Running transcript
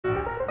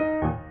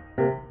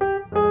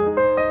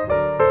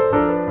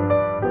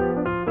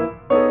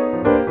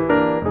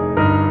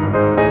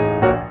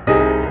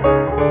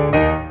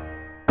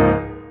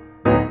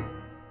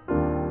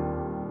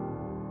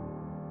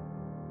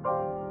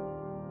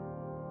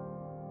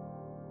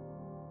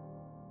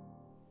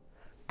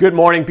Good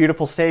morning,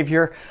 beautiful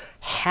Savior.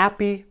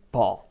 Happy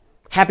fall.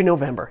 Happy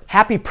November.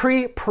 Happy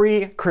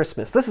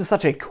pre-Christmas. This is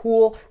such a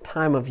cool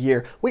time of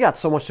year. We got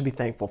so much to be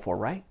thankful for,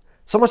 right?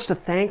 So much to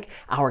thank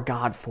our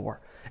God for.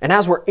 And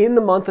as we're in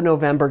the month of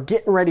November,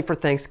 getting ready for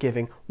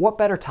Thanksgiving, what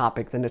better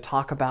topic than to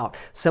talk about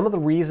some of the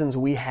reasons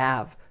we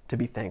have to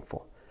be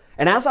thankful?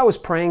 And as I was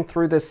praying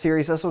through this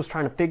series, as I was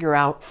trying to figure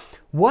out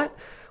what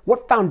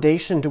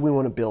foundation do we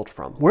want to build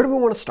from? Where do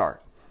we want to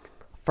start?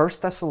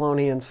 1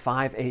 Thessalonians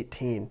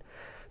 5:18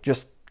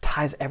 just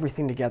ties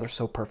everything together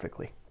so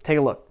perfectly. Take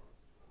a look.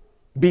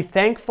 Be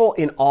thankful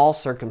in all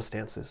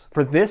circumstances,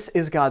 for this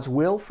is God's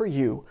will for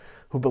you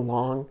who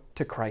belong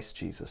to Christ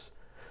Jesus.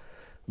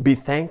 Be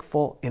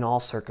thankful in all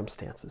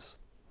circumstances.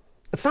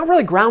 It's not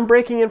really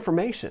groundbreaking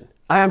information.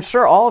 I'm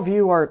sure all of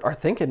you are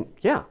thinking,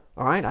 yeah,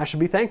 all right, I should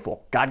be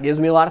thankful. God gives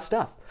me a lot of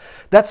stuff.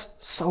 That's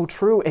so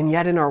true, and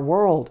yet in our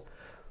world,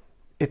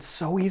 it's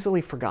so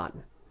easily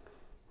forgotten.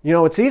 You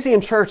know, it's easy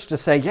in church to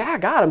say, yeah,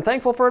 God, I'm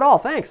thankful for it all,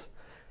 thanks.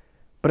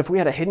 But if we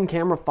had a hidden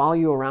camera follow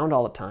you around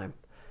all the time,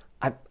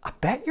 I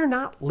bet you're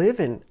not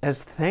living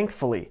as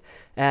thankfully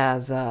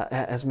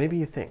as maybe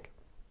you think.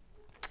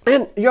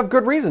 And you have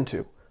good reason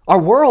to. Our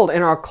world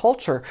and our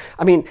culture,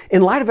 I mean,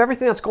 in light of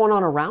everything that's going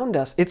on around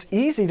us, it's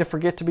easy to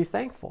forget to be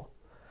thankful.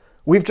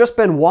 We've just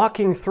been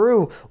walking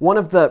through one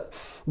of the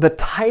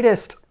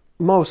tightest,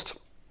 most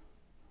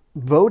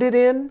voted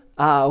in,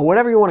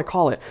 whatever you want to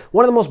call it,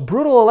 one of the most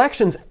brutal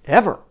elections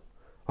ever.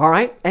 All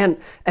right? And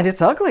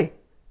it's ugly.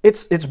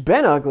 It's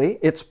been ugly.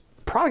 It's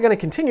probably going to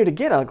continue to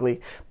get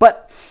ugly.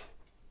 But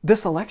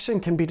this election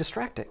can be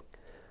distracting.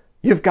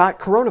 You've got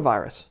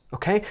coronavirus,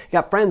 okay? You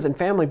got friends and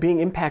family being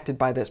impacted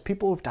by this.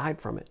 People who've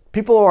died from it.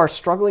 People who are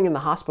struggling in the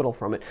hospital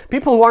from it.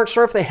 People who aren't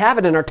sure if they have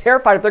it and are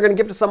terrified if they're going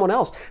to give it to someone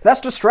else.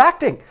 That's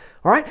distracting,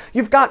 all right?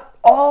 You've got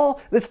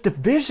all this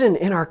division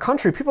in our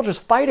country. People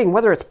just fighting,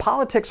 whether it's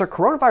politics or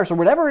coronavirus or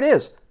whatever it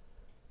is.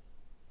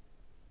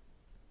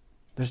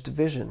 There's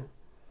division.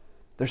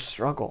 There's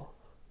struggle.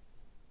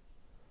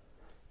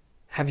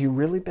 Have you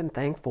really been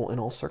thankful in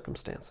all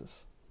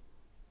circumstances?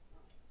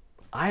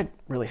 I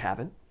really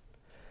haven't.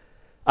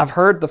 I've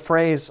heard the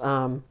phrase,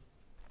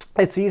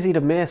 it's easy to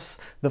miss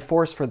the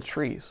forest for the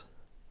trees.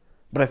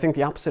 But I think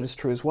the opposite is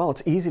true as well.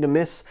 It's easy to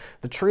miss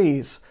the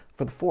trees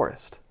for the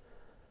forest.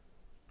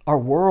 Our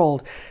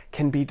world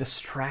can be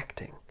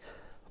distracting,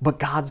 but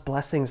God's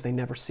blessings, they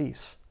never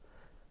cease.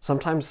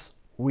 Sometimes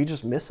we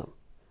just miss them.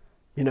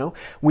 You know,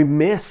 we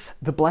miss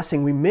the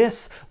blessing, we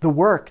miss the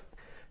work,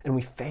 and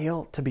we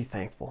fail to be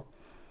thankful.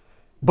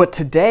 But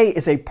today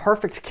is a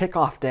perfect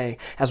kickoff day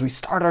as we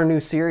start our new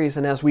series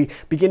and as we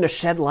begin to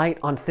shed light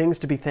on things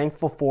to be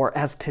thankful for,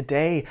 as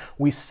today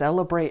we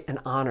celebrate and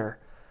honor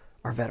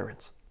our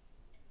veterans.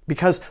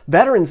 Because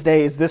Veterans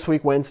Day is this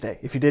week Wednesday.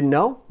 If you didn't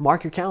know,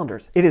 mark your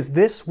calendars. It is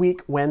this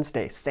week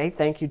Wednesday. Say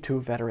thank you to a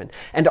veteran.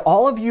 And to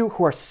all of you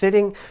who are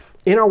sitting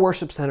in our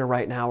worship center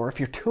right now, or if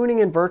you're tuning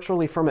in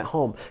virtually from at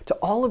home, to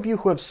all of you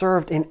who have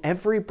served in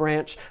every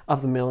branch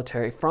of the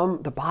military,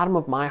 from the bottom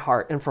of my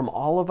heart and from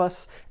all of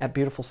us at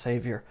Beautiful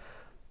Savior,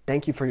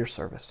 thank you for your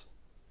service.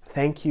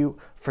 Thank you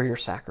for your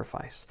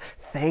sacrifice.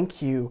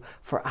 Thank you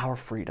for our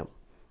freedom.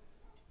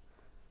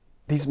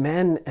 These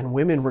men and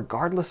women,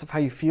 regardless of how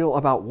you feel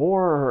about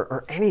war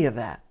or any of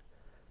that,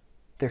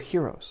 they're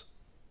heroes.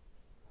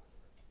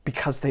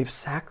 Because they've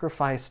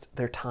sacrificed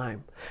their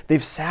time.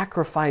 They've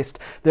sacrificed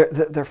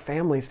their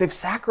families. They've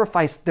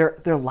sacrificed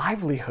their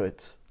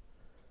livelihoods.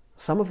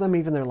 Some of them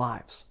even their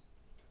lives.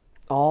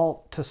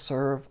 All to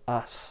serve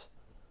us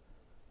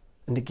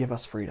and to give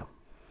us freedom.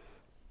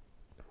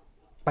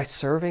 By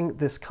serving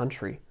this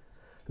country,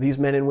 these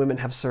men and women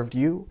have served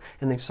you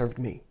and they've served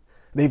me.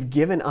 They've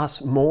given us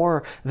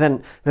more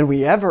than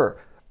we ever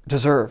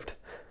deserved.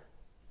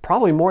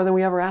 Probably more than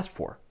we ever asked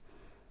for.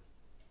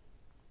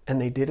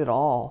 And they did it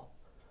all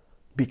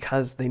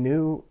because they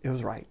knew it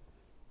was right.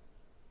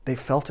 They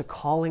felt a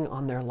calling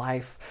on their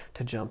life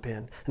to jump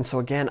in. And so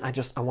again,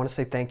 I want to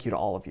say thank you to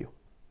all of you.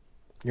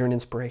 You're an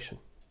inspiration.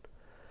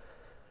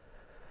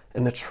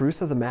 And the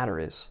truth of the matter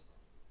is,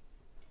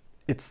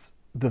 it's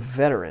the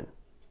veteran,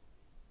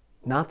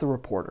 not the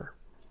reporter,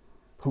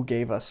 who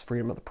gave us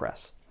freedom of the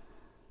press.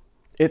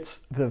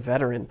 It's the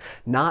veteran,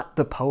 not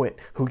the poet,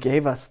 who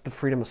gave us the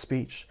freedom of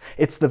speech.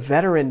 It's the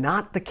veteran,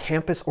 not the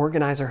campus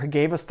organizer, who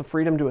gave us the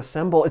freedom to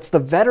assemble. It's the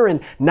veteran,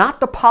 not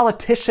the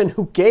politician,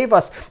 who gave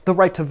us the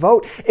right to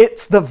vote.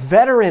 It's the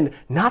veteran,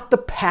 not the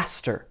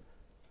pastor,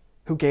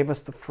 who gave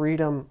us the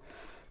freedom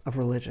of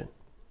religion.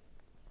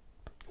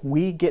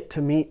 We get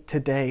to meet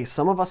today,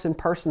 some of us in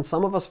person,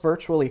 some of us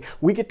virtually.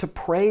 We get to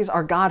praise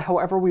our God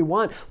however we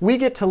want. We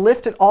get to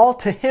lift it all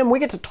to Him. We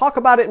get to talk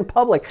about it in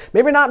public.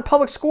 Maybe not in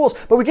public schools,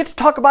 but we get to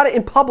talk about it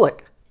in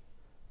public.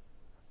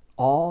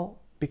 All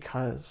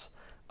because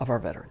of our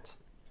veterans.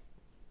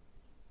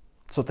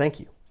 So thank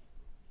you.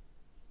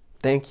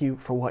 Thank you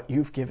for what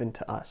you've given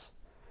to us.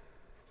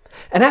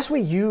 And as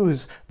we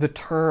use the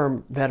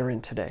term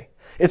veteran today,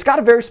 it's got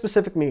a very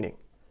specific meaning,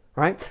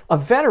 right? A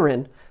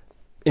veteran,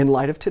 in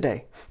light of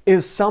today,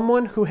 is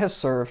someone who has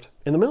served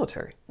in the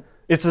military.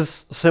 It's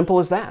as simple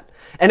as that.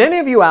 And any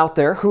of you out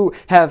there who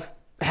have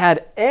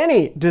had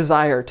any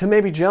desire to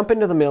maybe jump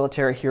into the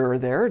military here or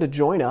there, to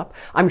join up,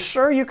 I'm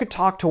sure you could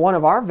talk to one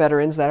of our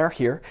veterans that are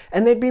here,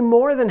 and they'd be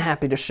more than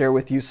happy to share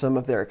with you some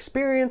of their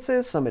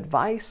experiences, some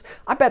advice.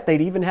 I bet they'd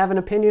even have an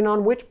opinion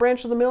on which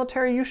branch of the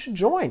military you should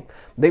join.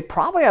 They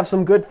probably have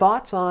some good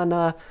thoughts on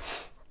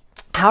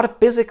how to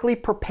physically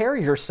prepare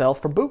yourself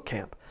for boot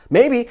camp.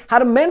 Maybe how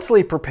to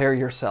mentally prepare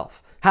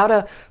yourself. How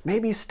to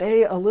maybe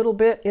stay a little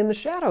bit in the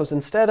shadows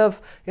instead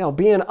of,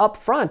 being up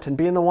front and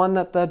being the one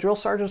that the drill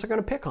sergeants are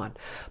going to pick on.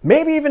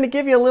 Maybe even to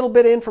give you a little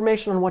bit of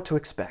information on what to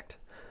expect.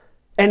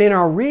 And in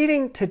our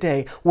reading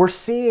today, we're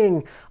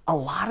seeing a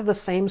lot of the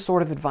same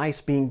sort of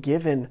advice being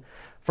given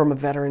from a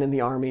veteran in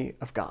the army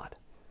of God.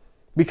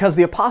 Because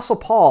the Apostle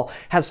Paul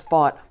has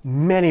fought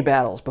many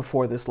battles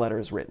before this letter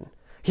is written.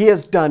 He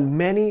has done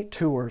many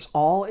tours,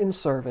 all in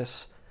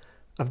service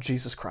of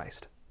Jesus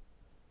Christ.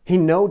 He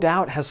no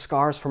doubt has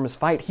scars from his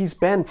fight. He's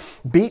been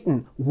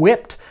beaten,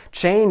 whipped,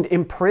 chained,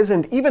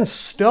 imprisoned, even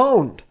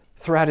stoned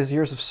throughout his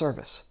years of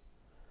service.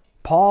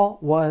 Paul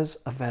was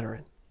a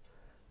veteran,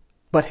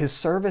 but his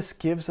service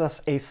gives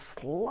us a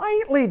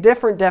slightly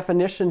different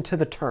definition to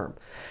the term.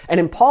 And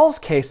in Paul's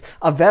case,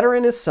 a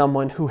veteran is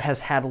someone who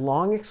has had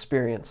long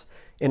experience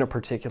in a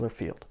particular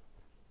field.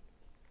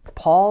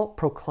 Paul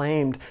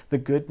proclaimed the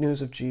good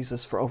news of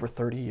Jesus for over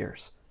 30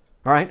 years.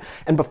 All right?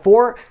 And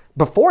before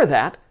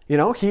that,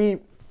 he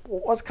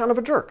was kind of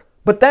a jerk.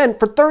 But then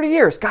for 30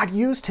 years, God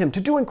used him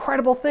to do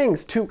incredible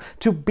things,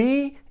 to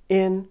be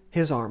in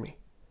his army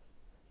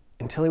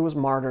until he was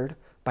martyred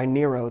by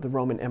Nero, the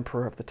Roman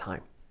emperor of the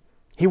time.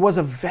 He was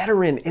a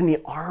veteran in the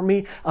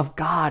army of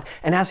God.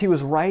 And as he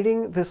was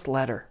writing this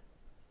letter,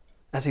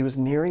 as he was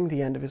nearing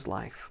the end of his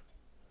life,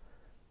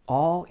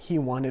 all he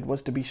wanted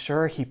was to be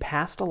sure he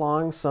passed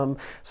along some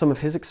of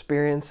his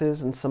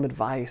experiences and some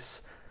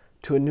advice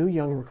to a new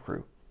young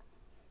recruit,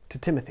 to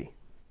Timothy,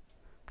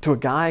 to a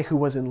guy who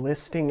was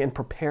enlisting and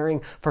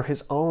preparing for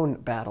his own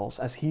battles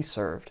as he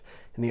served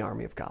in the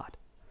army of God.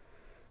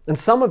 And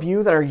some of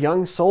you that are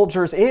young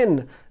soldiers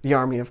in the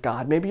army of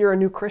God, maybe you're a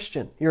new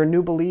Christian, you're a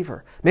new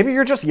believer, maybe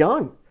you're just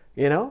young,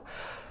 There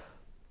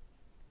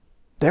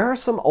are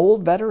some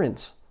old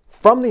veterans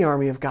from the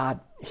army of God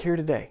here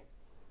today.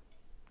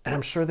 And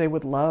I'm sure they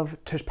would love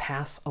to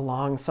pass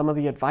along some of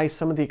the advice,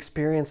 some of the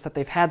experience that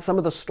they've had, some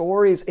of the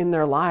stories in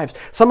their lives,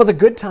 some of the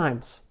good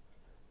times,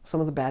 some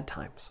of the bad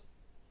times.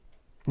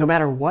 No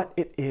matter what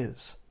it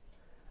is,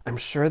 I'm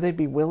sure they'd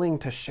be willing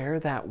to share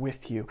that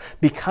with you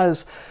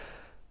because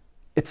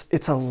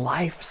it's a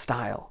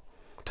lifestyle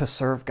to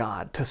serve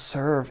God, to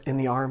serve in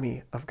the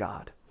army of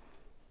God.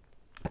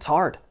 It's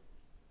hard.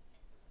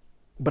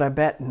 But I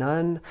bet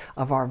none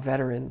of our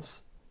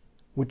veterans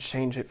would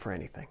change it for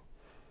anything.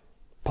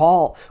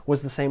 Paul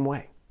was the same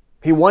way.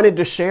 He wanted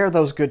to share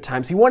those good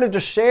times. He wanted to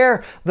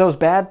share those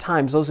bad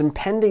times, those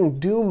impending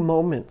doom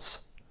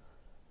moments,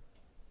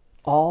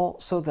 all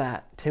so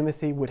that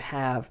Timothy would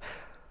have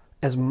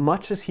as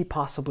much as he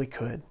possibly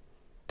could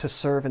to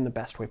serve in the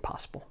best way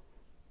possible.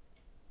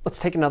 Let's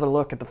take another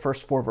look at the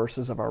first 4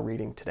 verses of our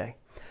reading today.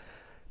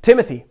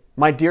 Timothy,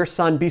 my dear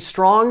son, be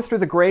strong through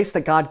the grace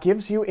that God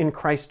gives you in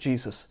Christ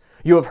Jesus.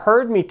 You have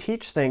heard me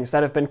teach things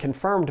that have been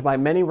confirmed by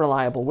many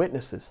reliable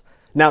witnesses.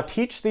 Now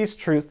teach these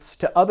truths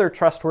to other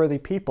trustworthy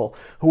people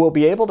who will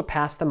be able to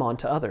pass them on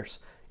to others.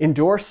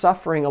 Endure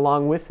suffering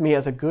along with me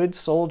as a good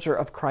soldier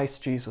of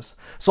Christ Jesus.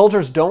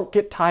 Soldiers don't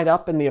get tied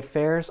up in the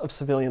affairs of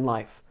civilian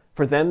life,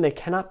 for then they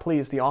cannot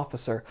please the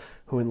officer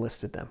who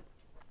enlisted them.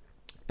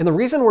 And the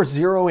reason we're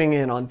zeroing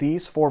in on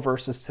these 4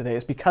 verses today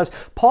is because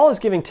Paul is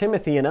giving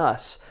Timothy and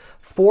us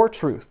 4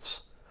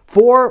 truths,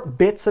 4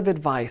 bits of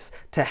advice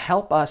to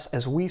help us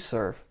as we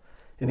serve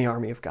in the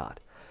army of God.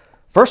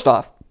 First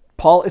off,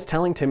 Paul is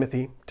telling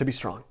Timothy to be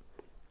strong,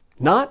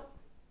 not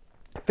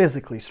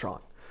physically strong.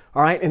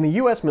 All right, in the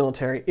U.S.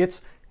 military,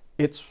 it's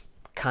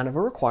kind of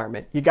a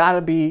requirement. You gotta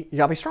be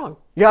strong.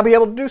 You gotta be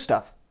able to do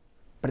stuff,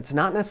 but it's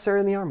not necessary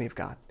in the army of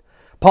God.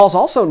 Paul's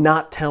also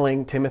not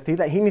telling Timothy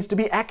that he needs to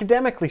be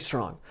academically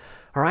strong.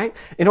 All right,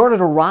 in order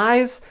to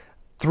rise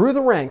through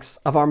the ranks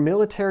of our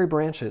military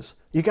branches,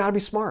 you gotta be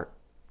smart.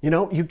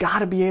 You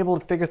gotta be able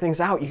to figure things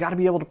out. You gotta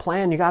be able to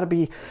plan. You gotta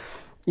be,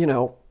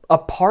 a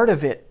part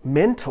of it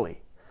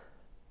mentally.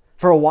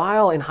 For a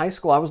while in high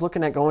school, I was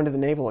looking at going to the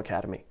Naval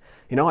Academy.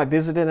 I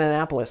visited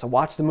Annapolis. I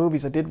watched the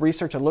movies. I did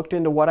research. I looked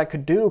into what I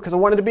could do because I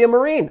wanted to be a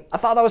Marine. I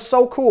thought that was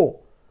so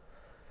cool.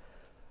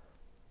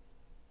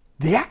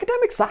 The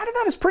academic side of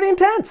that is pretty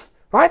intense,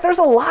 right? There's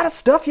a lot of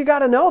stuff you got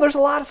to know. There's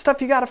a lot of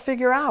stuff you got to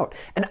figure out.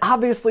 And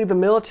obviously the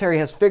military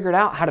has figured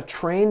out how to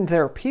train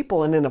their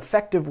people in an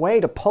effective way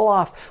to pull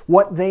off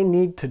what they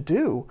need to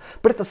do.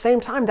 But at the same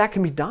time, that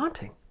can be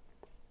daunting.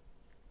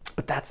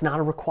 But that's not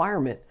a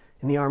requirement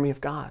in the army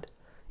of God.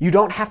 You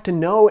don't have to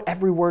know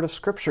every word of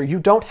Scripture. You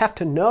don't have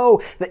to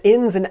know the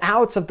ins and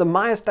outs of the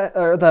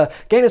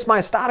genus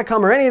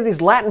majestaticum or any of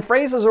these Latin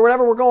phrases or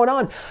whatever we're going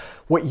on.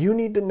 What you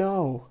need to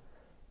know,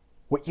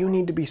 what you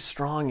need to be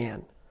strong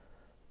in,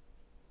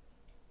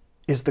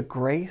 is the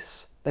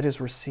grace that is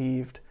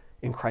received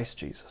in Christ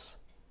Jesus.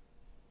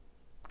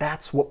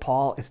 That's what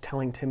Paul is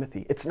telling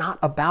Timothy. It's not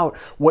about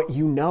what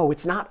you know.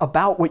 It's not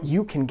about what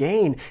you can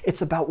gain.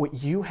 It's about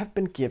what you have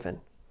been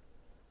given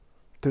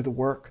through the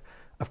work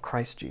of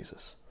Christ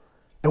Jesus.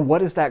 And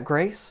what is that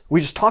grace? We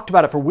just talked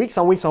about it for weeks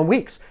on weeks on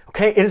weeks.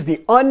 Okay? It is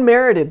the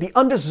unmerited, the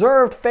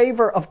undeserved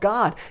favor of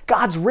God.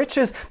 God's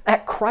riches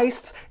at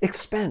Christ's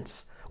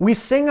expense. We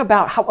sing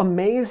about how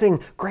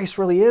amazing grace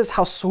really is,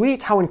 how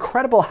sweet, how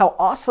incredible, how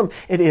awesome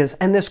it is.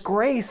 And this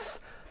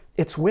grace,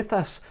 it's with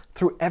us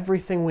through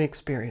everything we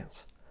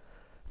experience.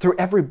 Through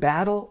every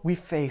battle we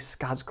face,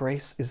 God's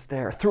grace is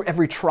there. Through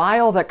every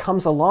trial that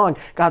comes along,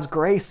 God's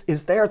grace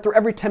is there. Through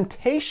every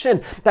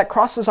temptation that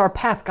crosses our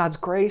path, God's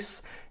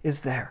grace is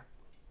there.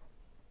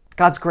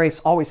 God's grace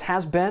always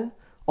has been,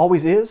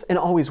 always is, and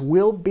always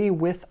will be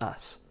with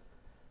us.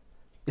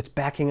 It's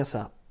backing us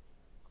up.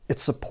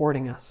 It's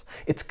supporting us.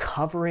 It's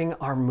covering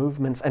our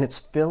movements, and it's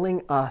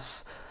filling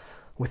us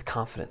with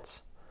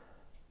confidence.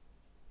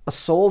 A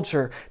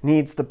soldier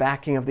needs the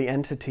backing of the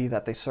entity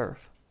that they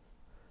serve.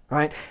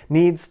 Right?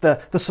 Needs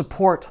the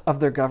support of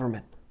their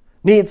government,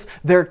 needs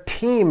their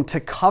team to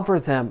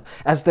cover them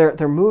as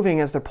they're moving,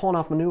 as they're pulling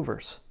off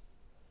maneuvers,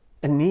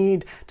 and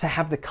need to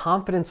have the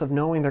confidence of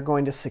knowing they're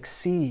going to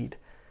succeed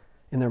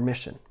in their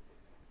mission.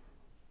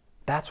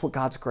 That's what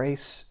God's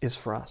grace is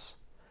for us.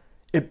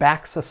 It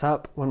backs us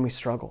up when we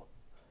struggle.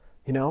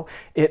 You know,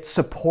 it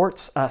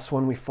supports us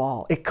when we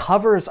fall. It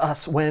covers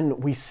us when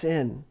we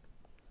sin.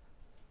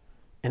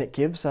 And it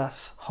gives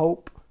us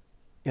hope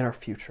in our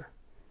future.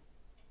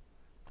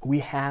 We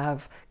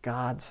have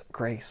God's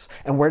grace.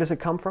 And where does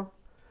it come from?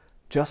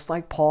 Just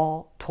like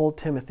Paul told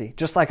Timothy,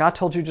 just like I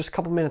told you just a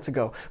couple minutes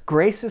ago,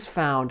 grace is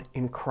found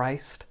in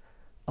Christ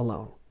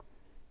alone.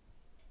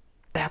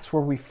 That's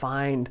where we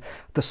find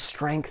the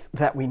strength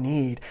that we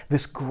need,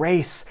 this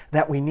grace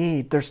that we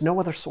need. There's no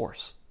other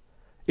source.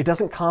 It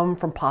doesn't come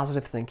from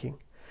positive thinking.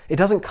 It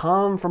doesn't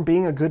come from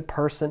being a good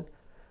person.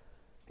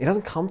 It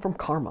doesn't come from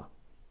karma.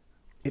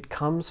 It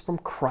comes from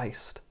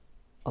Christ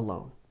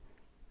alone.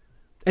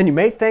 And you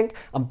may think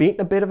I'm beating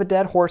a bit of a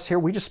dead horse here.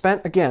 We just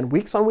spent, again,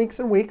 weeks on weeks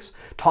and weeks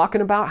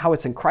talking about how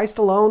it's in Christ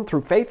alone,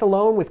 through faith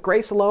alone, with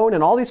grace alone,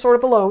 and all these sort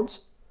of alones.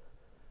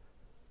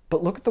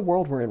 But look at the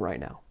world we're in right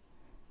now.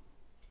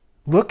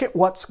 Look at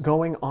what's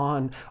going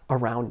on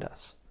around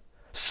us.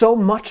 So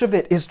much of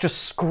it is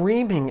just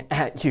screaming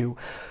at you,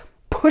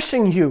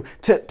 pushing you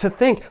to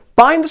think,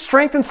 find the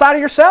strength inside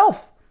of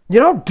yourself. You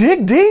know,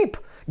 dig deep,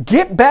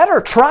 get better,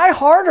 try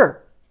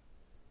harder.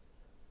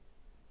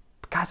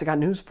 But guys, I got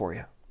news for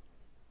you.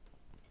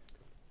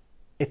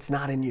 It's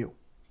not in you.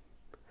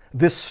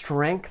 This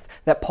strength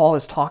that Paul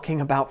is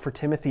talking about for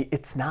Timothy,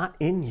 it's not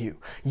in you.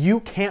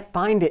 You can't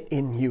find it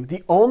in you.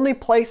 The only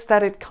place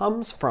that it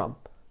comes from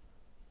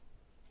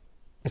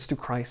is through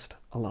Christ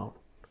alone.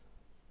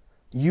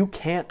 You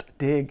can't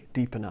dig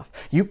deep enough.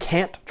 You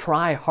can't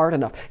try hard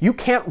enough. You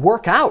can't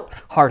work out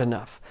hard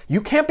enough.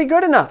 You can't be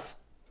good enough.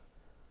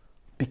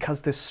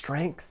 Because this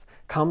strength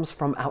comes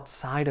from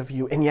outside of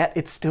you, and yet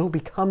it still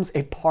becomes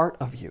a part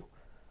of you.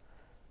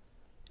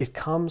 It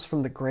comes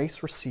from the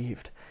grace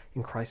received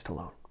in Christ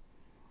alone.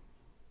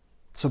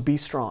 So be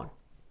strong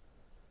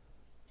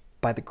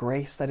by the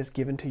grace that is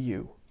given to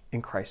you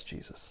in Christ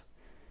Jesus.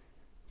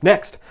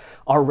 Next,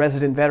 our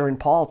resident veteran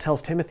Paul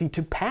tells Timothy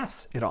to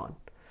pass it on.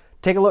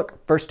 Take a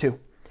look, verse 2.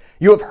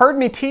 You have heard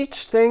me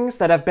teach things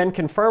that have been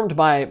confirmed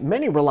by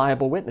many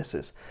reliable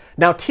witnesses.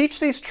 Now teach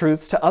these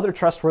truths to other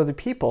trustworthy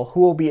people who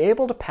will be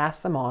able to pass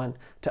them on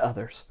to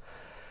others.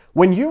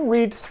 When you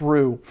read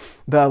through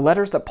the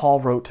letters that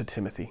Paul wrote to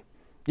Timothy,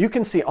 you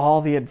can see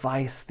all the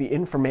advice, the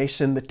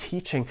information, the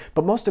teaching,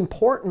 but most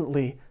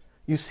importantly,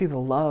 you see the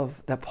love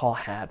that Paul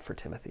had for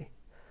Timothy.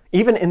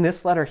 Even in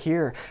this letter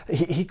here,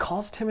 he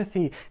calls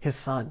Timothy his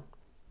son.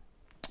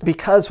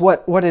 Because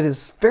what it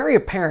is very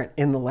apparent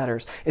in the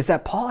letters is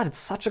that Paul had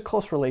such a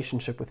close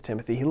relationship with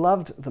Timothy. He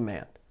loved the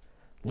man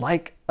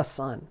like a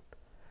son.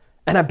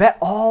 And I bet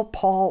all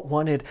Paul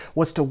wanted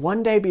was to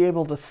one day be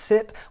able to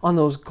sit on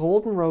those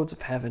golden roads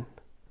of heaven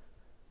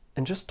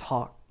and just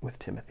talk with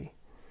Timothy.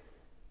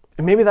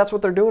 And maybe that's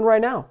what they're doing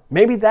right now.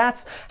 Maybe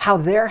that's how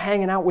they're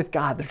hanging out with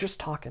God. They're just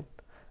talking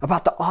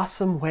about the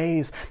awesome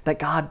ways that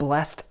God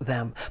blessed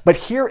them. But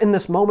here in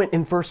this moment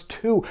in verse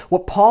 2,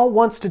 what Paul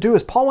wants to do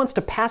is Paul wants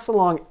to pass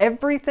along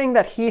everything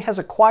that he has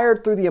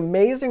acquired through the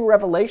amazing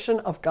revelation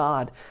of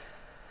God.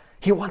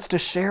 He wants to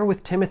share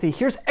with Timothy,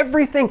 here's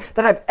everything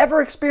that I've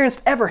ever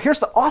experienced ever. Here's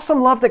the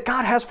awesome love that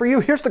God has for you.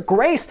 Here's the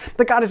grace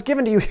that God has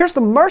given to you. Here's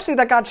the mercy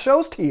that God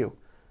shows to you.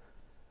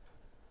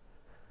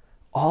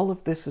 All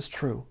of this is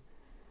true.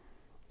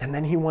 And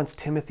then he wants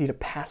Timothy to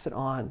pass it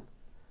on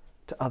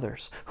to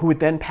others, who would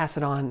then pass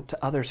it on to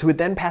others, who would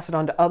then pass it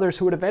on to others,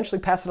 who would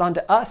eventually pass it on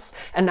to us.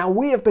 And now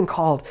we have been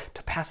called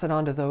to pass it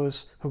on to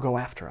those who go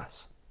after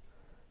us.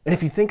 And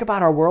if you think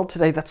about our world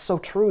today, that's so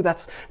true.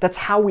 That's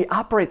how we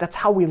operate. That's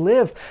how we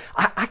live.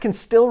 I can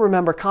still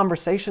remember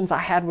conversations I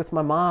had with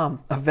my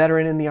mom, a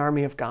veteran in the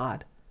Army of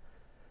God.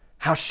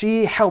 How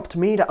she helped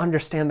me to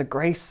understand the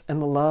grace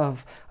and the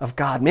love of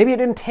God. Maybe it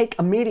didn't take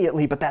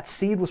immediately, but that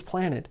seed was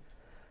planted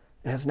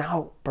and has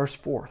now burst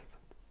forth.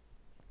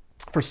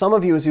 For some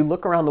of you, as you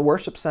look around the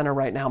worship center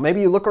right now,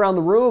 maybe you look around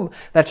the room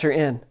that you're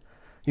in,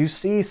 you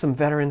see some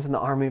veterans in the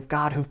army of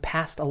God who've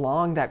passed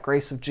along that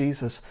grace of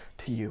Jesus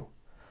to you.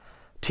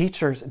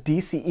 Teachers,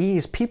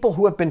 DCEs, people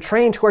who have been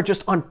trained, who are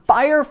just on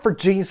fire for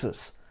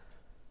Jesus.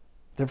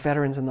 They're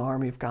veterans in the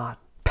army of God,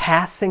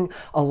 passing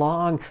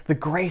along the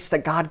grace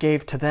that God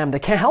gave to them. They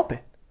can't help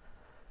it.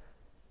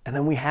 And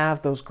then we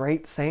have those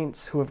great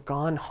saints who have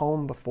gone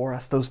home before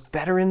us, those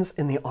veterans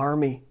in the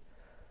army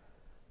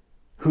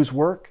whose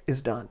work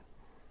is done,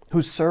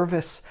 whose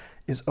service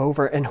is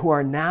over, and who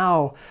are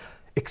now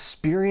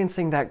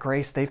experiencing that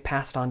grace they've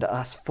passed on to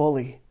us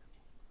fully,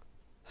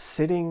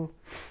 sitting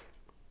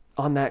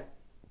on that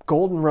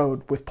golden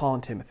road with Paul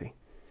and Timothy.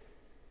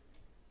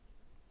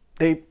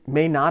 They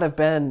may not have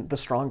been the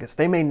strongest.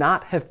 They may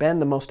not have been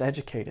the most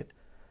educated,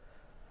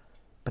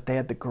 but they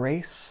had the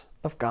grace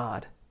of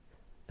God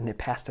and they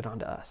passed it on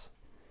to us.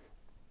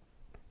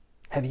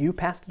 Have you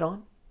passed it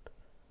on?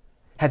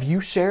 Have you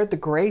shared the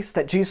grace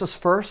that Jesus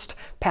first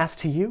passed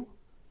to you?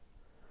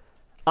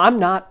 I'm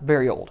not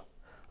very old.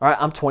 All right,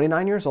 I'm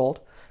 29 years old.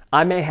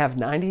 I may have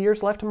 90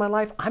 years left in my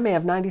life. I may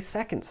have 90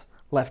 seconds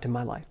left in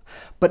my life.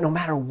 But no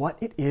matter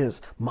what it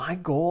is, my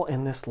goal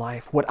in this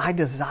life, what I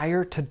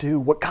desire to do,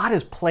 what God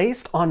has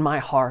placed on my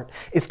heart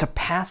is to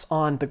pass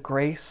on the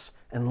grace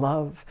and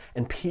love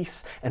and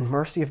peace and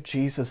mercy of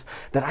Jesus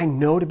that I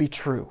know to be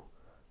true.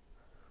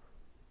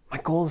 My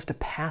goal is to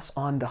pass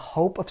on the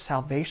hope of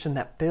salvation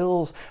that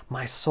fills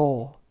my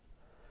soul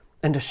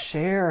and to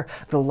share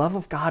the love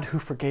of God who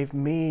forgave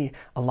me,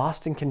 a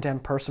lost and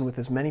condemned person, with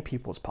as many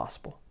people as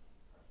possible.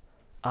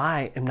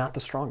 I am not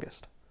the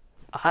strongest.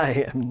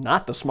 I am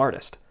not the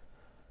smartest.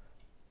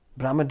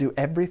 But I'm going to do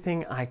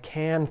everything I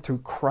can through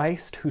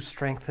Christ who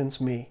strengthens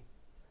me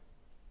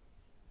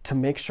to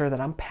make sure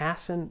that I'm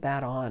passing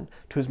that on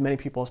to as many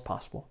people as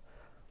possible.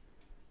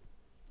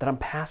 That I'm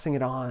passing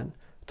it on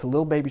to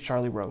little baby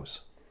Charlie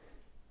Rose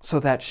so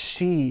that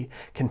she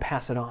can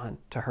pass it on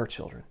to her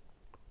children.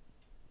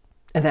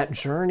 And that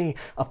journey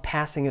of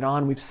passing it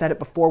on, we've said it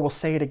before, we'll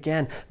say it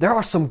again. There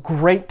are some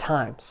great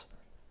times.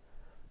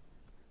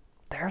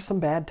 There are some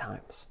bad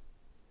times.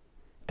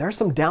 There are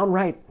some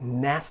downright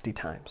nasty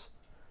times.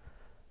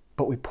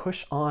 But we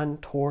push on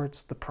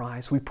towards the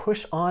prize. We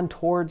push on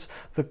towards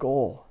the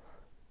goal.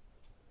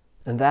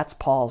 And that's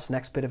Paul's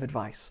next bit of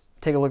advice.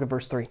 Take a look at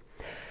verse 3.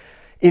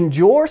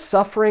 Endure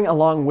suffering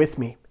along with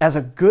me as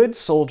a good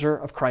soldier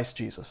of Christ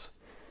Jesus.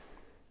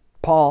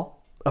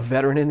 Paul, a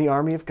veteran in the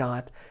army of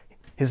God,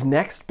 his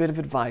next bit of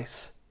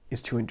advice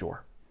is to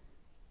endure.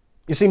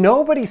 You see,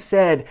 nobody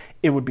said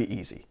it would be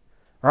easy.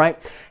 All right?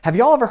 Have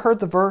you all ever heard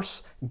the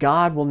verse,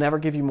 God will never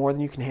give you more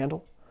than you can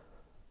handle?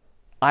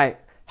 I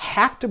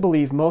have to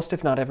believe most,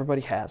 if not everybody,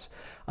 has.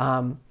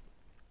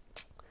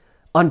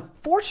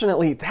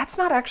 Unfortunately, that's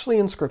not actually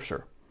in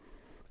Scripture,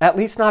 at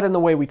least not in the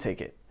way we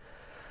take it.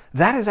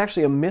 That is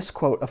actually a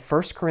misquote of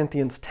 1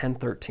 Corinthians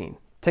 10:13.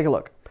 Take a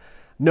look.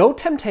 No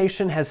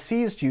temptation has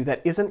seized you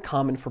that isn't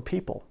common for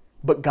people,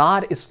 but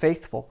God is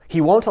faithful.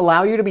 He won't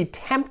allow you to be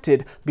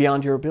tempted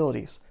beyond your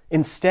abilities.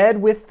 Instead,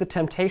 with the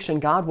temptation,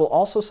 God will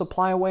also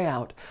supply a way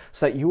out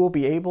so that you will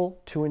be able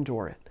to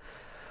endure it.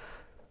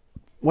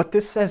 What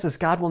this says is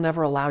God will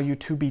never allow you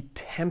to be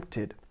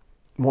tempted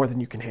more than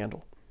you can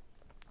handle.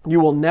 You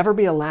will never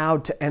be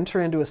allowed to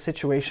enter into a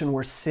situation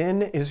where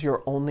sin is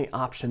your only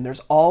option.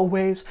 There's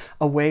always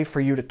a way for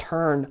you to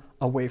turn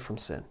away from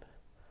sin.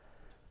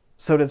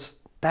 So does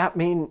that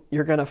mean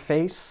you're going to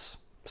face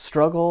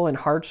struggle and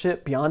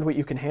hardship beyond what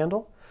you can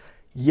handle?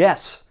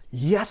 Yes.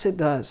 Yes, it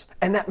does.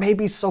 And that may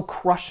be so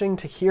crushing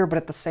to hear, but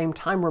at the same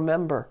time,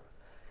 remember,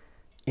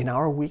 in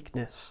our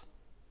weakness,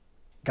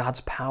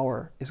 God's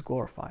power is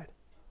glorified.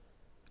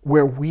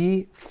 Where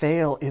we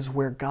fail is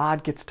where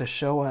God gets to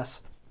show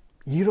us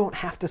you don't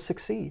have to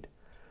succeed.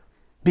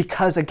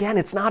 Because again,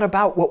 it's not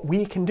about what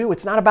we can do.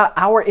 It's not about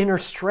our inner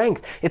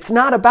strength. It's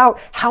not about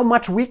how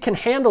much we can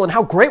handle and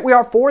how great we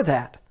are for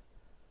that.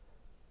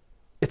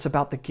 It's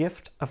about the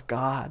gift of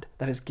God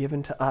that is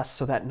given to us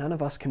so that none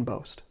of us can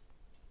boast.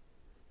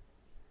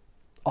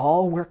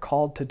 All we're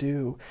called to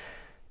do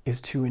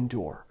is to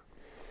endure.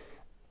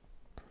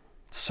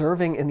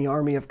 Serving in the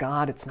army of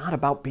God, it's not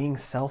about being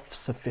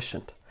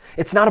self-sufficient.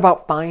 It's not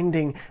about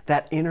finding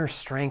that inner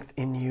strength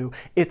in you.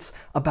 It's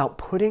about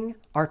putting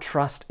our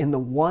trust in the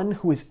one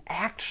who is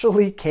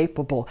actually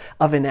capable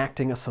of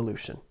enacting a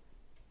solution,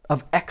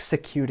 of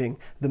executing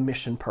the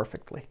mission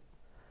perfectly.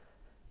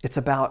 It's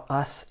about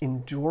us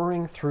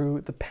enduring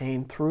through the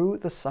pain, through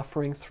the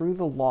suffering, through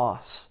the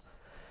loss,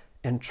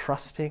 and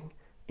trusting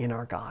in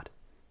our God.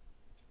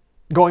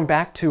 Going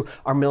back to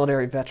our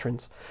military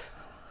veterans,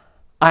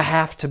 I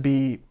have to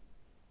be,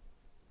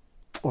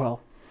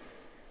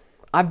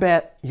 I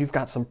bet you've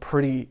got some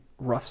pretty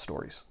rough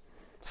stories,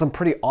 some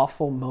pretty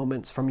awful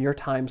moments from your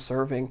time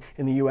serving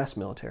in the U.S.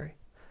 military.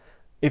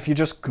 If you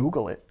just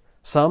Google it,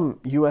 some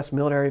U.S.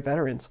 military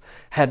veterans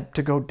had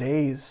to go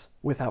days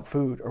without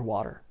food or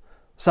water.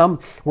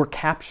 Some were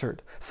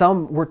captured.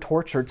 Some were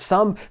tortured.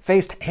 Some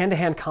faced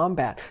hand-to-hand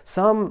combat.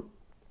 Some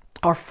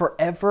are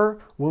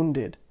forever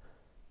wounded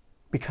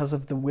because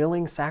of the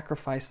willing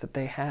sacrifice that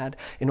they had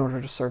in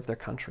order to serve their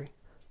country.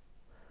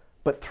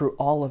 But through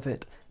all of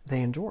it,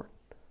 they endured.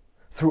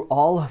 Through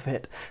all of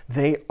it,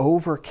 they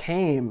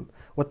overcame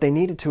what they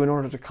needed to in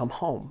order to come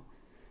home.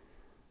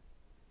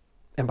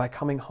 And by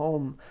coming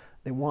home,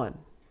 they won.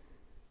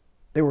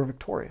 They were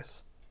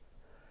victorious.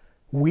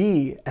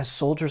 We, as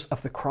soldiers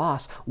of the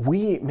cross,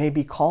 we may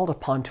be called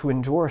upon to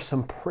endure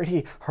some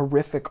pretty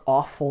horrific,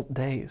 awful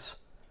days.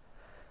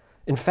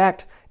 In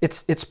fact,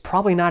 it's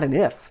probably not an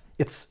if,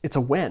 it's a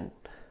when.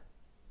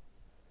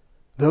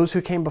 Those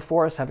who came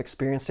before us have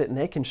experienced it and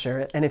they can share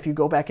it. And if you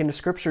go back into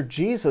Scripture,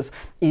 Jesus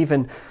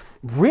even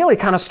really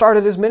kind of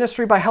started his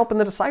ministry by helping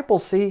the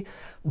disciples see,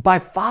 by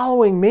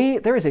following me,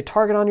 there is a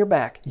target on your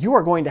back. You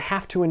are going to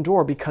have to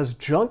endure because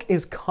junk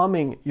is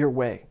coming your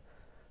way.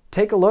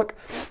 Take a look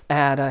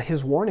at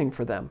his warning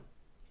for them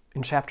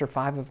in chapter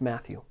 5 of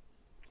Matthew.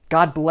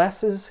 God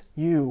blesses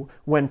you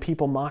when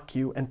people mock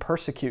you and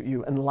persecute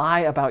you and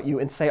lie about you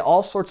and say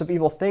all sorts of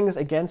evil things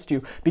against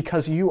you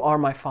because you are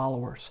my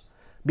followers.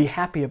 Be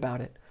happy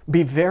about it.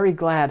 Be very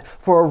glad,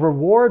 for a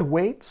reward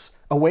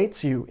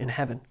awaits you in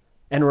heaven.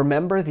 And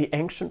remember, the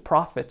ancient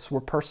prophets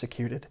were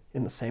persecuted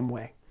in the same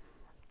way.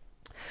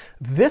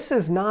 This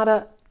is not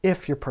a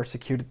if you're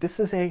persecuted. This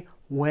is a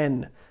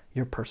when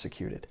you're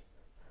persecuted.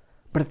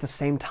 But at the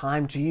same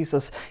time,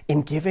 Jesus,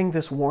 in giving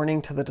this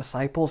warning to the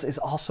disciples, is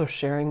also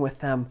sharing with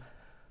them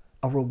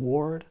a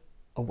reward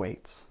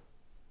awaits.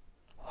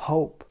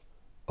 Hope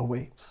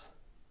awaits.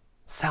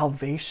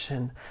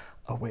 Salvation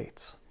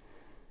awaits.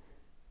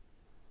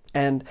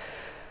 And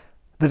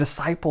the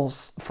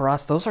disciples, for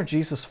us, those are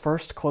Jesus'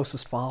 first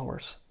closest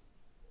followers.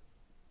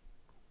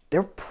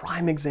 They're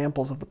prime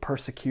examples of the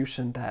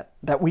persecution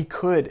that we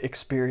could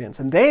experience.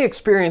 And they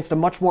experienced a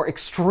much more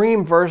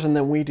extreme version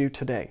than we do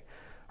today.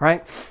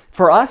 Right?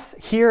 For us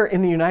here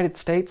in the United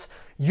States,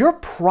 you're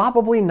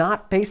probably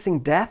not facing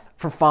death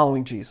for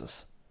following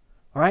Jesus.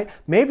 All right?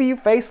 Maybe you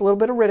face a little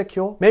bit of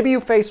ridicule. Maybe you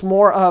face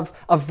more of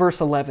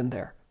verse 11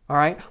 there. All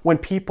right? When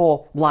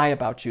people lie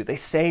about you, they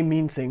say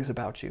mean things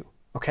about you.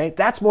 Okay?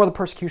 That's more the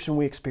persecution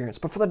we experience.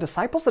 But for the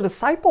disciples,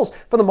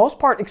 for the most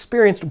part,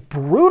 experienced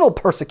brutal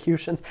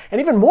persecutions and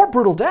even more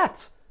brutal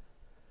deaths.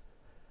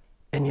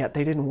 And yet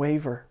they didn't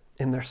waver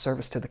in their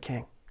service to the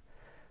King.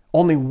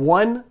 Only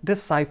one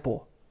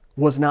disciple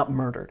was not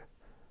murdered.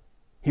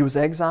 He was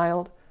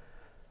exiled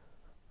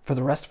for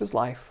the rest of his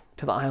life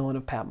to the island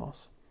of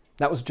Patmos.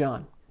 That was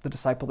John, the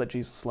disciple that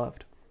Jesus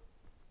loved.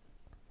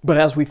 But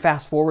as we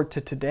fast forward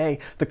to today,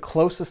 the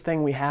closest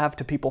thing we have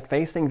to people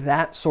facing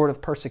that sort of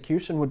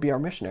persecution would be our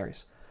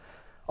missionaries.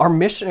 Our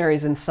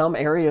missionaries in some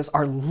areas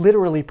are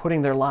literally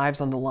putting their lives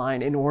on the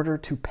line in order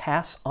to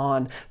pass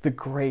on the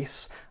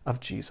grace of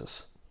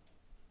Jesus.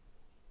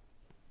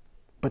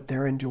 But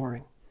they're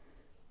enduring.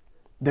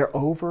 They're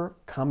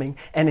overcoming.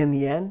 And in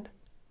the end,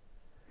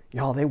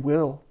 y'all, they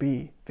will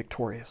be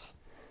victorious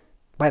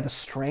by the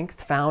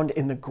strength found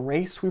in the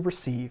grace we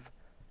receive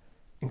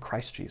in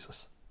Christ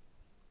Jesus.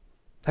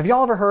 Have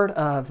y'all ever heard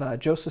of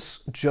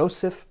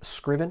Joseph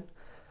Scriven?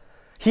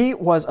 He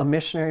was a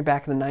missionary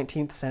back in the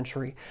 19th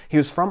century. He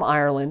was from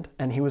Ireland,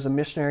 and he was a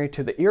missionary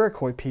to the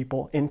Iroquois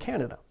people in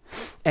Canada.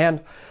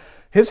 And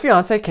his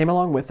fiancée came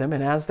along with him,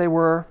 and as they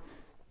were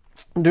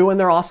doing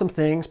their awesome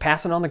things,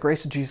 passing on the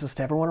grace of Jesus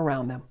to everyone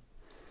around them,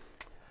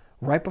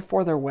 right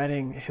before their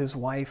wedding, his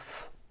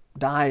wife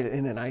died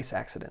in an ice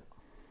accident.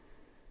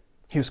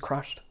 He was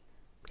crushed.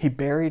 He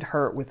buried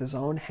her with his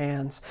own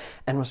hands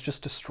and was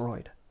just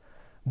destroyed.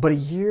 But a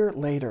year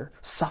later,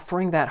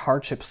 suffering that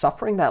hardship,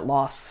 suffering that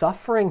loss,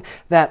 suffering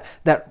that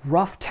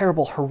rough,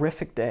 terrible,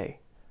 horrific day,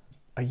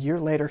 a year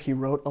later he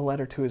wrote a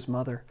letter to his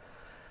mother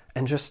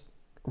and just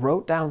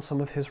wrote down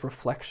some of his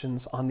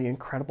reflections on the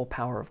incredible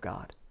power of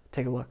God.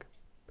 Take a look.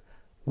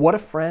 What a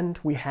friend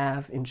we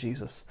have in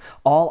Jesus,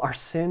 all our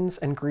sins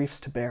and griefs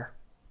to bear.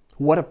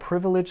 What a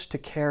privilege to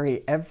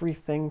carry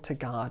everything to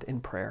God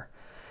in prayer.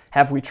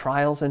 Have we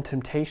trials and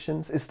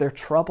temptations? Is there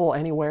trouble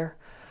anywhere?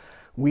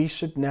 We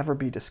should never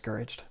be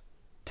discouraged.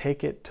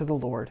 Take it to the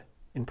Lord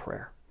in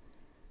prayer.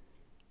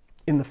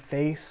 In the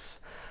face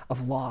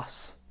of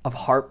loss, of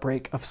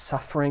heartbreak, of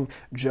suffering,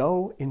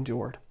 Joe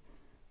endured.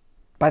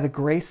 By the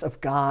grace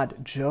of God,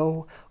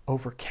 Joe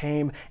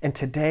overcame, and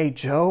today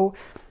Joe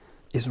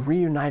is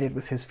reunited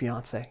with his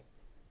fiancée,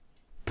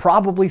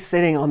 probably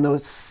sitting on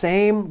those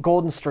same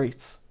golden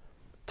streets,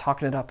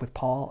 talking it up with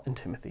Paul and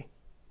Timothy.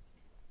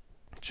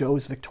 Joe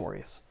is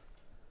victorious.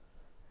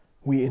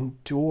 We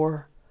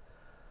endure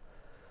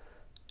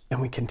and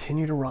we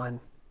continue to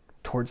run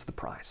towards the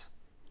prize.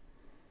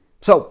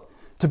 So,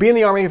 to be in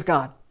the army of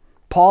God,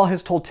 Paul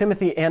has told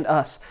Timothy and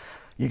us,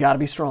 you got to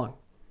be strong,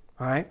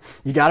 all right?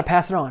 You got to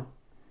pass it on.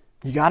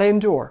 You got to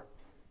endure.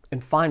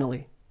 And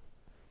finally,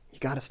 you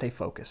got to stay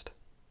focused.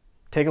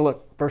 Take a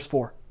look, verse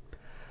 4.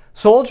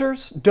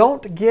 Soldiers,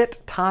 don't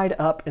get tied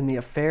up in the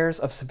affairs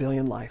of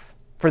civilian life,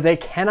 for they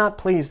cannot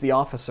please the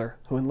officer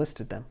who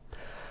enlisted them.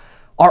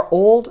 Our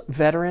old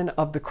veteran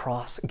of the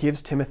cross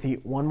gives Timothy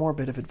one more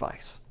bit of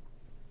advice.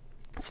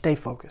 Stay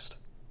focused.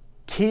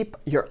 Keep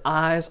your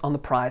eyes on the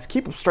prize.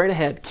 Keep them straight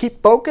ahead.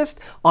 Keep focused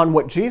on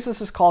what Jesus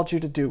has called you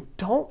to do.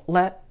 Don't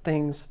let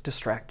things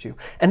distract you.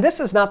 And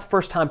this is not the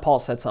first time Paul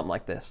said something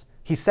like this.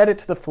 He said it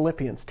to the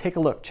Philippians. Take a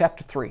look,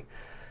 chapter 3.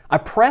 I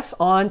press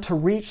on to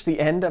reach the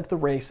end of the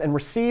race and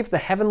receive the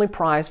heavenly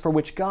prize for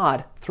which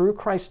God, through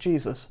Christ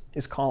Jesus,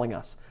 is calling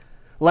us.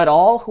 Let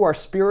all who are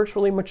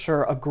spiritually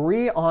mature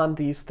agree on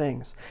these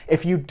things.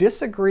 If you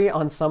disagree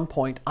on some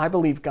point, I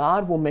believe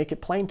God will make it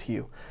plain to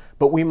you.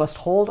 But we must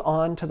hold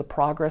on to the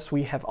progress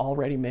we have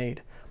already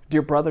made.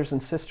 Dear brothers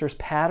and sisters,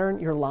 pattern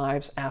your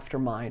lives after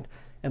mine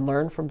and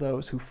learn from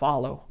those who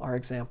follow our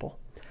example.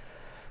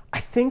 I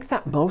think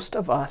that most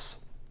of us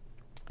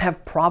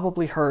have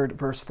probably heard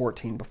verse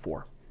 14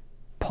 before.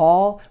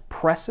 Paul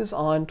presses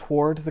on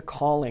toward the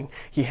calling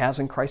he has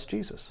in Christ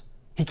Jesus.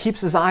 He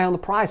keeps his eye on the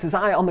prize, his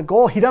eye on the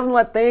goal. He doesn't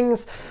let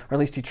things, or at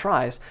least he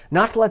tries,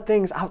 not to let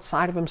things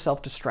outside of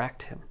himself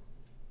distract him.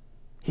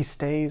 He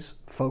stays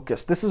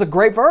focused. This is a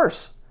great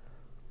verse.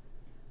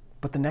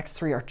 But the next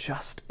three are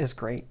just as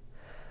great.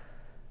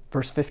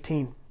 Verse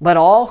 15, let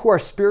all who are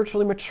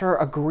spiritually mature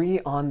agree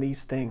on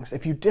these things.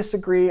 If you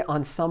disagree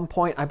on some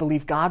point, I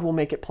believe God will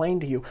make it plain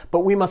to you. But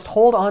we must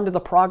hold on to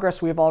the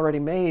progress we have already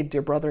made.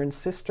 Dear brother and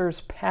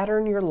sisters,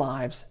 pattern your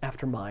lives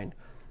after mine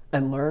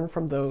and learn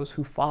from those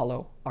who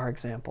follow our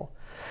example.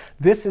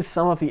 This is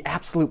some of the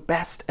absolute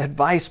best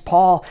advice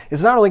Paul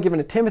is not only given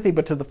to Timothy,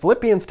 but to the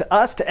Philippians, to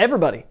us, to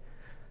everybody.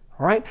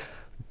 All right?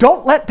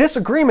 Don't let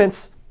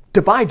disagreements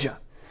divide you.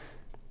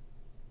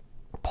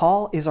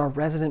 Paul is our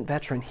resident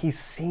veteran. He's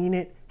seen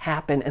it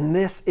happen, and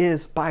this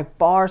is by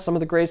far some of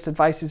the greatest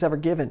advice he's ever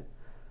given.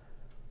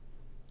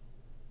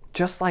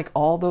 Just like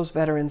all those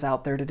veterans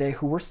out there today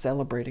who we're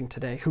celebrating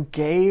today, who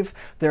gave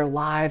their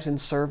lives in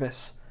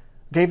service,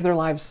 not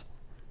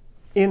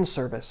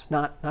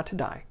to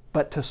die,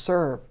 but to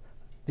serve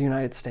the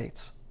United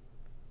States.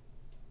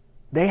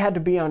 They had to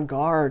be on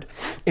guard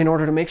in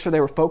order to make sure they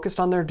were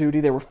focused on their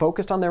duty, they were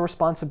focused on their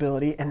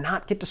responsibility, and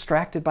not get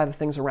distracted by the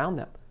things around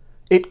them.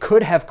 It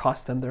could have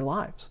cost them their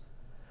lives.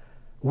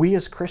 We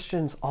as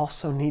Christians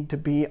also need to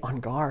be on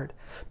guard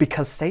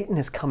because Satan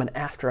is coming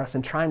after us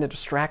and trying to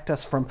distract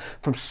us from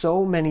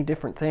so many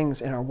different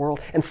things in our world.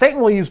 And Satan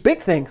will use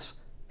big things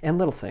and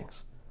little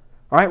things.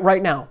 All right,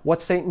 right now,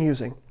 what's Satan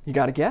using? You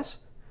got to guess?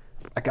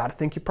 I got to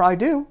think you probably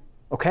do.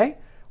 Okay?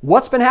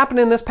 What's been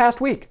happening this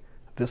past week?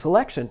 This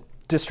election,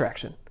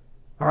 distraction.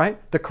 All right?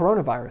 The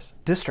coronavirus,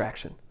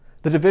 distraction.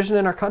 The division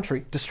in our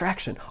country,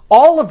 distraction.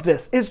 All of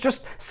this is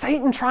just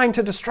Satan trying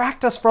to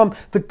distract us from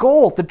the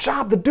goal, the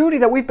job, the duty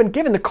that we've been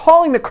given, the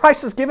calling that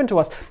Christ has given to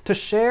us, to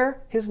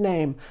share his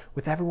name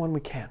with everyone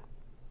we can.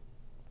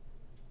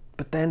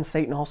 But then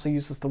Satan also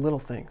uses the little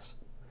things.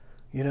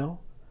 You know?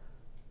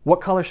 What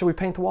color should we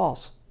paint the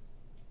walls?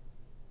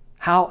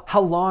 How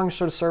long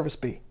should a service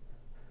be?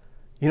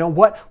 You know,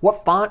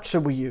 what font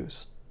should we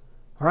use?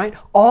 All right?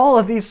 All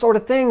of these sort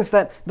of things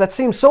that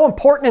seem so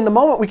important in the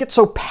moment, we get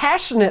so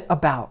passionate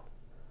about.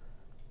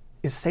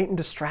 Is Satan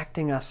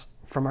distracting us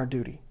from our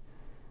duty?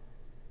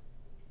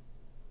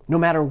 No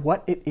matter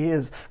what it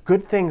is,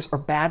 good things or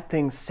bad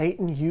things,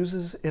 Satan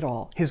uses it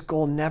all. His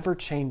goal never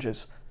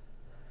changes.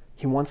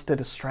 He wants to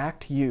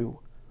distract you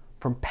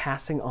from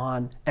passing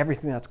on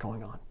everything that's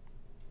going on.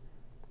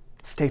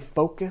 Stay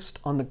focused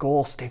on the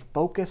goal. Stay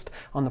focused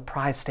on the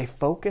prize. Stay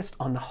focused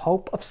on the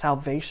hope of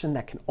salvation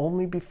that can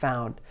only be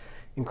found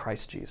in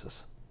Christ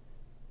Jesus.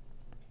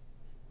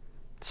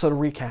 So to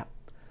recap,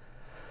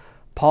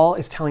 Paul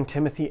is telling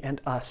Timothy and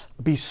us,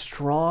 be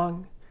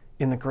strong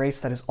in the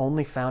grace that is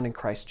only found in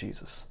Christ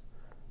Jesus.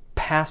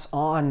 Pass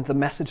on the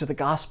message of the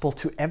gospel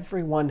to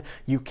everyone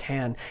you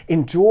can.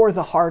 Endure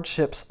the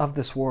hardships of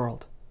this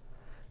world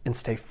and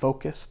stay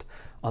focused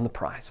on the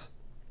prize.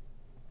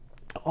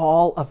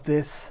 All of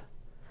this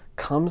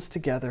comes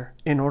together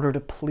in order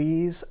to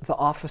please the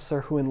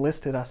officer who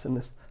enlisted us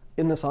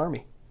in this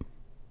army.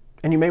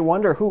 And you may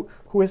wonder, who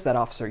is that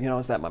officer? You know,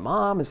 is that my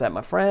mom? Is that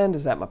my friend?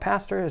 Is that my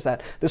pastor? Is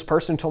that this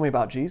person who told me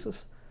about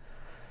Jesus?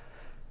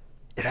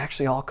 It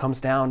actually all comes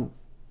down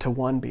to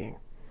one being,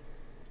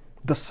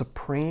 the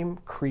supreme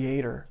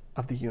creator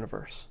of the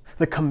universe,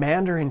 the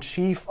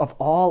commander-in-chief of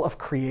all of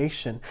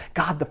creation,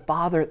 God the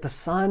Father, the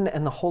Son,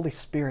 and the Holy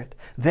Spirit.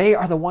 They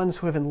are the ones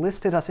who have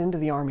enlisted us into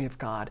the army of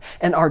God.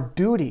 And our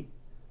duty,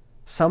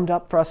 summed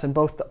up for us in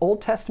both the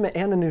Old Testament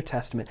and the New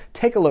Testament.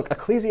 Take a look,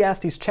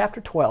 Ecclesiastes chapter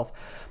 12.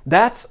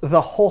 That's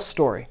the whole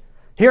story.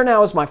 Here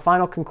now is my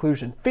final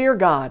conclusion. Fear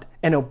God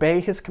and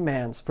obey his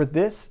commands, for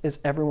this is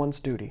everyone's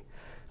duty.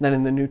 And then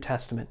in the New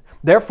Testament,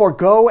 therefore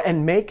go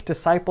and make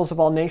disciples of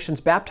all nations,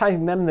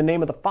 baptizing them in the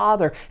name of the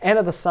Father and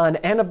of the Son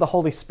and of the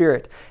Holy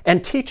Spirit,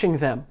 and teaching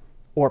them,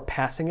 or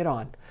passing it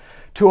on,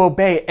 to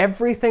obey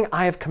everything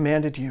I have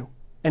commanded you.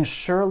 And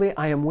surely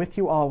I am with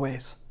you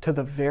always, to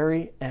the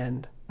very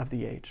end of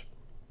the age.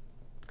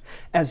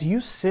 As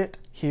you sit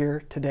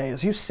here today,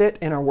 as you sit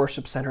in our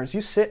worship center, as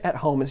you sit at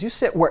home, as you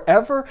sit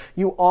wherever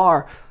you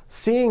are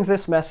seeing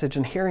this message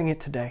and hearing it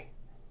today,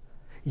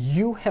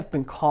 you have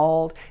been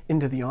called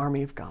into the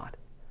army of God.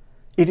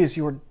 It is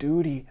your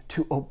duty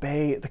to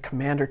obey the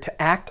commander,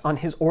 to act on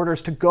his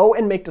orders, to go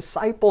and make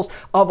disciples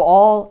of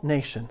all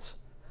nations.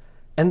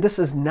 And this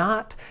is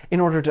not in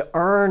order to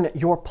earn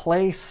your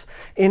place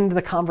in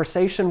the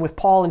conversation with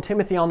Paul and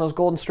Timothy on those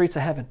golden streets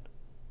of heaven,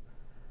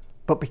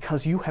 but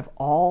because you have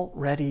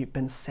already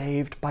been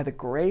saved by the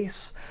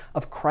grace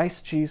of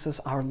Christ Jesus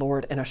our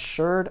Lord and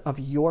assured of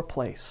your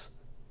place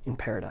in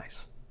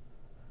paradise.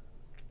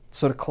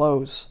 So to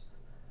close,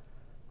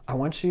 I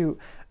want you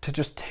to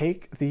just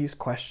take these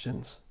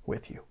questions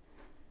with you.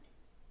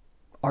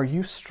 Are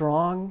you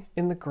strong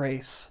in the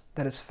grace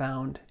that is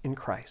found in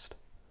Christ?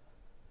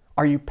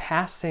 Are you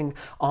passing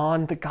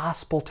on the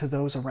gospel to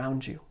those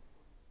around you?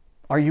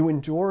 Are you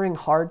enduring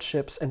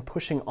hardships and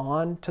pushing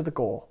on to the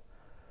goal?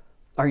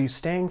 Are you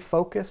staying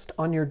focused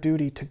on your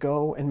duty to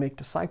go and make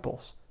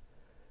disciples?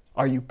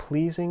 Are you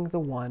pleasing the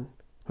one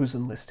who's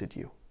enlisted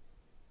you?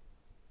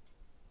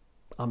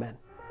 Amen.